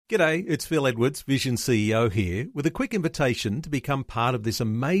G'day, it's Phil Edwards, Vision CEO here, with a quick invitation to become part of this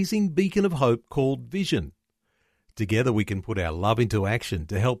amazing beacon of hope called Vision. Together we can put our love into action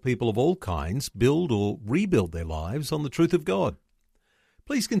to help people of all kinds build or rebuild their lives on the truth of God.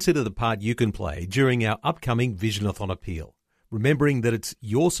 Please consider the part you can play during our upcoming Visionathon appeal, remembering that it's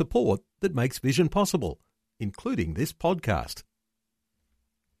your support that makes Vision possible, including this podcast.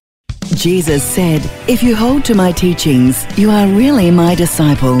 Jesus said, "If you hold to my teachings, you are really my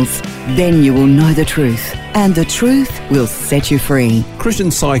disciples. Then you will know the truth, and the truth will set you free."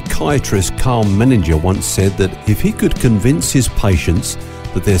 Christian psychiatrist Carl Menninger once said that if he could convince his patients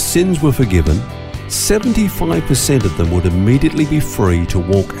that their sins were forgiven, 75% of them would immediately be free to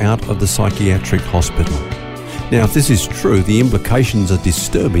walk out of the psychiatric hospital. Now, if this is true, the implications are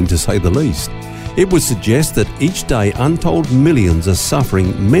disturbing to say the least. It would suggest that each day untold millions are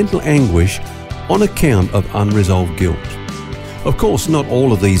suffering mental anguish on account of unresolved guilt. Of course, not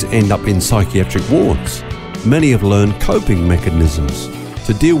all of these end up in psychiatric wards. Many have learned coping mechanisms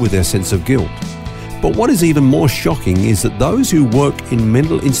to deal with their sense of guilt. But what is even more shocking is that those who work in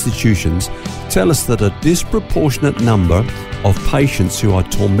mental institutions tell us that a disproportionate number of patients who are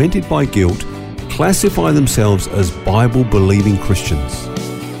tormented by guilt classify themselves as Bible-believing Christians.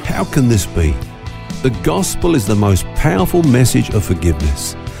 How can this be? The gospel is the most powerful message of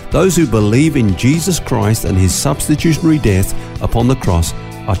forgiveness. Those who believe in Jesus Christ and his substitutionary death upon the cross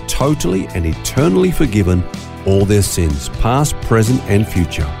are totally and eternally forgiven all their sins, past, present, and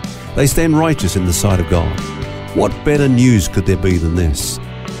future. They stand righteous in the sight of God. What better news could there be than this?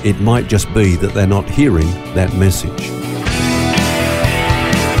 It might just be that they're not hearing that message.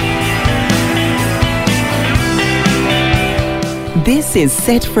 This is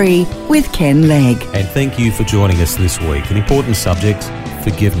Set Free with Ken Legg. And thank you for joining us this week. An important subject,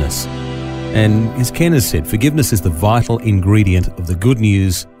 forgiveness. And as Ken has said, forgiveness is the vital ingredient of the good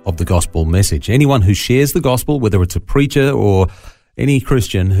news of the gospel message. Anyone who shares the gospel, whether it's a preacher or any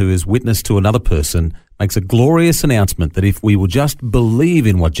Christian who is witness to another person, makes a glorious announcement that if we will just believe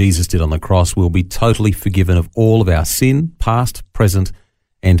in what Jesus did on the cross, we'll be totally forgiven of all of our sin, past, present,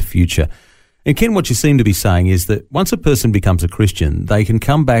 and future. And Ken, what you seem to be saying is that once a person becomes a Christian, they can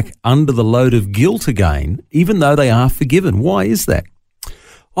come back under the load of guilt again, even though they are forgiven. Why is that?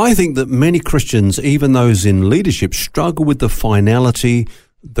 I think that many Christians, even those in leadership, struggle with the finality,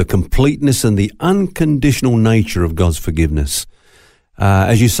 the completeness, and the unconditional nature of God's forgiveness.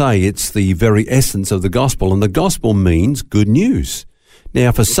 As you say, it's the very essence of the gospel, and the gospel means good news.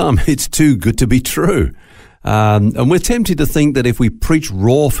 Now, for some, it's too good to be true. And we're tempted to think that if we preach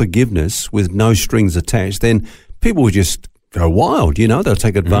raw forgiveness with no strings attached, then people will just go wild, they'll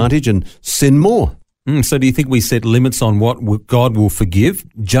take advantage and sin more. So do you think we set limits on what God will forgive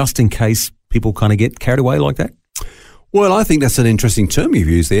just in case people kind of get carried away like that? Well, I think that's an interesting term you've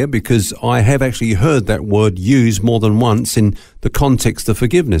used there, because I have actually heard that word used more than once in the context of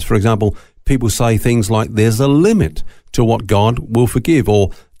forgiveness. For example, people say things like there's a limit to what God will forgive,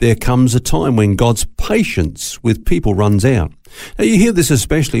 or there comes a time when God's patience with people runs out. Now, you hear this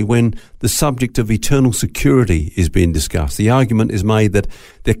especially when the subject of eternal security is being discussed. The argument is made that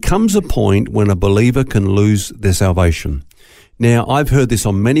there comes a point when a believer can lose their salvation. Now, I've heard this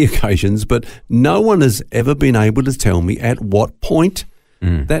on many occasions, but no one has ever been able to tell me at what point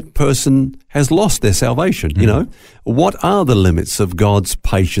that person has lost their salvation. What are the limits of God's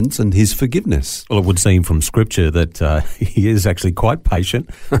patience and his forgiveness? Well, it would seem from Scripture that he is actually quite patient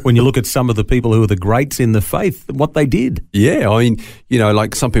when you look at some of the people who are the greats in the faith, what they did. Yeah,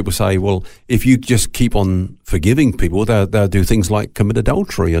 like some people say, well, if you just keep on forgiving people, they'll do things like commit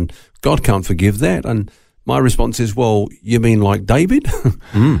adultery, and God can't forgive that. And my response is, well, you mean like David?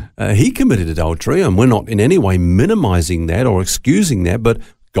 He committed adultery, and we're not in any way minimizing that or excusing that, but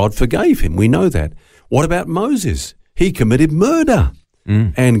God forgave him. We know that. What about Moses? He committed murder,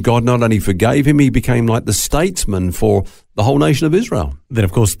 and God not only forgave him, he became like the statesman for the whole nation of Israel. Then,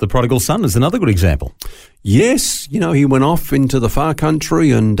 of course, the prodigal son is another good example. Yes, he went off into the far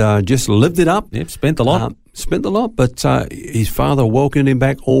country and just lived it up. Yep, spent a lot. But his father welcomed him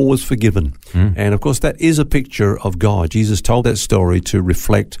back, all was forgiven. And, of course, that is a picture of God. Jesus told that story to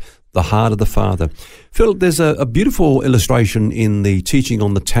reflect the heart of the Father. Phil, there's a beautiful illustration in the teaching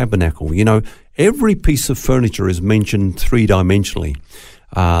on the tabernacle. Every piece of furniture is mentioned three-dimensionally,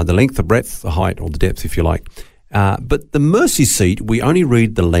 the length, the breadth, the height, or the depth, if you like. But the mercy seat, we only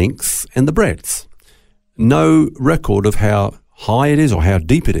read the length and the breadth. No record of how high it is or how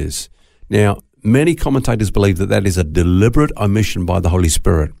deep it is. Now, many commentators believe that is a deliberate omission by the Holy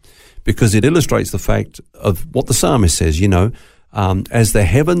Spirit, because it illustrates the fact of what the psalmist says, as the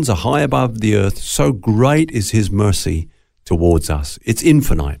heavens are high above the earth, so great is his mercy towards us. It's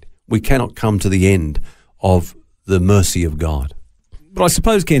infinite. We cannot come to the end of the mercy of God. But I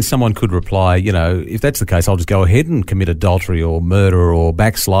suppose, Ken, someone could reply, if that's the case, I'll just go ahead and commit adultery or murder or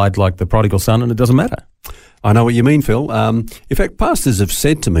backslide like the prodigal son, and it doesn't matter. I know what you mean, Phil. In fact, pastors have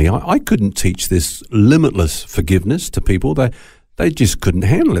said to me, I couldn't teach this limitless forgiveness to people. They just couldn't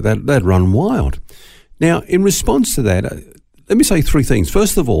handle it. They'd run wild. Now, in response to that, let me say three things.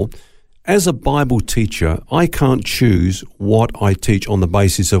 First of all, as a Bible teacher, I can't choose what I teach on the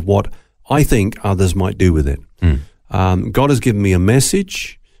basis of what I think others might do with it. God has given me a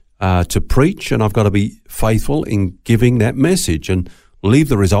message to preach, and I've got to be faithful in giving that message and leave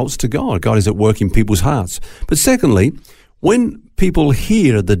the results to God. God is at work in people's hearts. But secondly, when people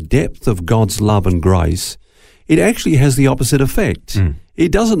hear the depth of God's love and grace, it actually has the opposite effect.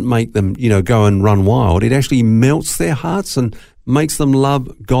 It doesn't make them, go and run wild. It actually melts their hearts and makes them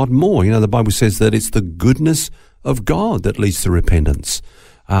love God more. The Bible says that it's the goodness of God that leads to repentance.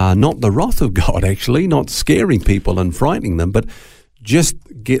 Not the wrath of God, actually, not scaring people and frightening them, but just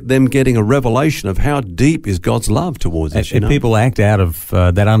getting a revelation of how deep is God's love towards us. And people act out of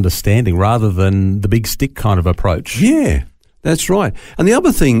that understanding rather than the big stick kind of approach. Yeah, that's right. And the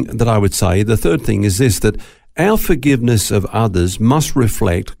other thing that I would say, the third thing, is this, that our forgiveness of others must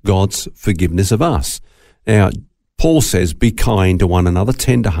reflect God's forgiveness of us. Now, Paul says, be kind to one another,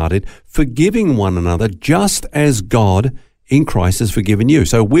 tender-hearted, forgiving one another, just as God in Christ has forgiven you.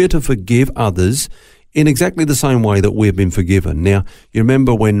 So we're to forgive others in exactly the same way that we've been forgiven. Now, you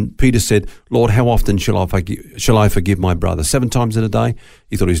remember when Peter said, Lord, how often shall I forgive my brother? 7 times in a day?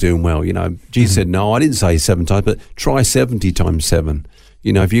 He thought he was doing well. Jesus said, no, I didn't say 7 times, but try 70 times 7.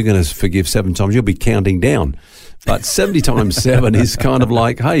 If you're going to forgive 7 times, you'll be counting down. But 70 times 7 is kind of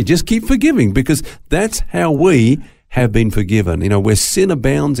like, hey, just keep forgiving, because that's how we have been forgiven. Where sin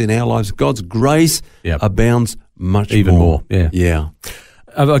abounds in our lives, God's grace abounds much even more. Yeah.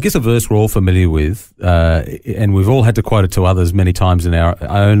 I guess a verse we're all familiar with, and we've all had to quote it to others many times in our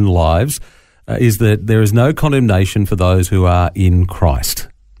own lives, is that there is no condemnation for those who are in Christ.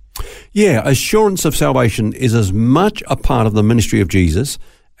 Yeah, assurance of salvation is as much a part of the ministry of Jesus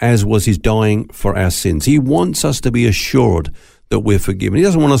as was his dying for our sins. He wants us to be assured that we're forgiven. He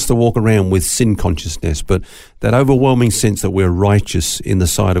doesn't want us to walk around with sin consciousness, but that overwhelming sense that we're righteous in the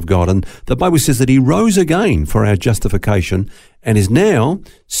sight of God. And the Bible says that he rose again for our justification and is now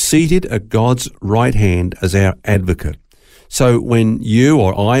seated at God's right hand as our advocate. So when you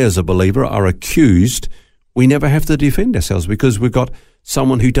or I as a believer are accused, we never have to defend ourselves, because we've got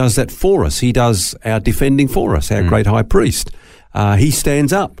someone who does that for us. He does our defending for us, our great high priest. He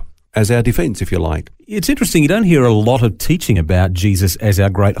stands up as our defense, if you like. It's interesting, you don't hear a lot of teaching about Jesus as our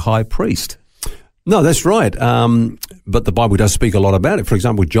great high priest. No, that's right. But the Bible does speak a lot about it. For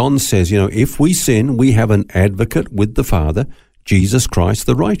example, John says, if we sin, we have an advocate with the Father, Jesus Christ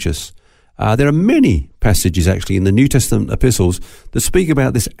the righteous. There are many passages actually in the New Testament epistles that speak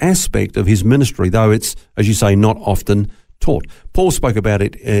about this aspect of his ministry, though it's, as you say, not often taught. Paul spoke about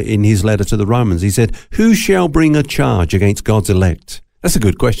it in his letter to the Romans. He said, who shall bring a charge against God's elect? That's a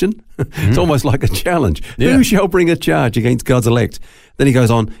good question. It's almost like a challenge. Yeah. Who shall bring a charge against God's elect? Then he goes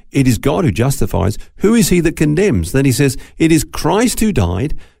on, it is God who justifies. Who is he that condemns? Then he says, it is Christ who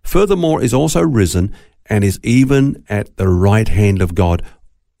died, furthermore is also risen, and is even at the right hand of God,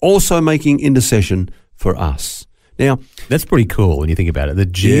 also making intercession for us. Now, that's pretty cool when you think about it,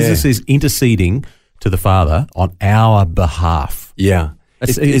 that Jesus is interceding to the Father on our behalf. Yeah.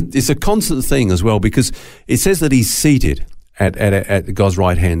 It's a constant thing as well, because it says that he's seated at God's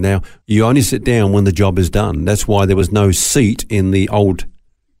right hand. Now, you only sit down when the job is done. That's why there was no seat in the Old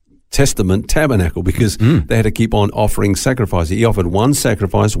Testament tabernacle, because they had to keep on offering sacrifices. He offered one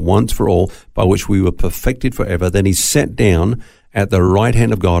sacrifice once for all, by which we were perfected forever. Then he sat down at the right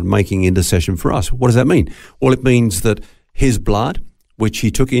hand of God, making intercession for us. What does that mean? Well, it means that his blood, which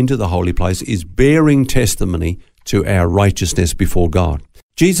he took into the holy place, is bearing testimony to our righteousness before God.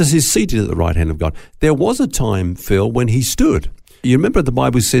 Jesus is seated at the right hand of God. There was a time, Phil, when he stood. You remember the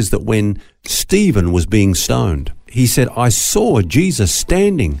Bible says that when Stephen was being stoned, he said, I saw Jesus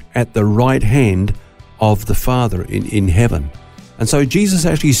standing at the right hand of the Father in heaven. And so Jesus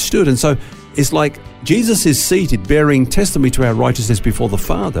actually stood. And so it's like Jesus is seated bearing testimony to our righteousness before the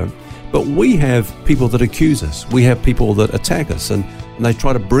Father, but we have people that accuse us. We have people that attack us, and they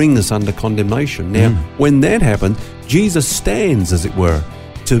try to bring us under condemnation. Now, when that happens, Jesus stands, as it were,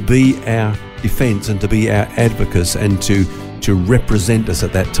 to be our defense and to be our advocates and to represent us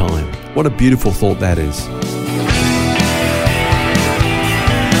at that time. What a beautiful thought that is.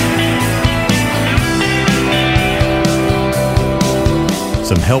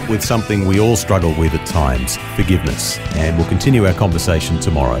 some help with something we all struggle with at times, forgiveness. And we'll continue our conversation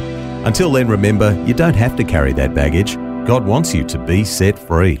tomorrow. Until then, remember, you don't have to carry that baggage. God wants you to be set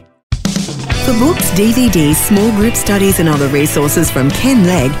free. For books, DVDs, small group studies and other resources from Ken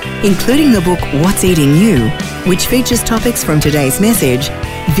Legg, including the book What's Eating You, which features topics from today's message,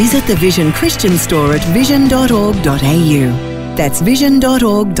 visit the Vision Christian store at vision.org.au. That's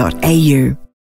vision.org.au.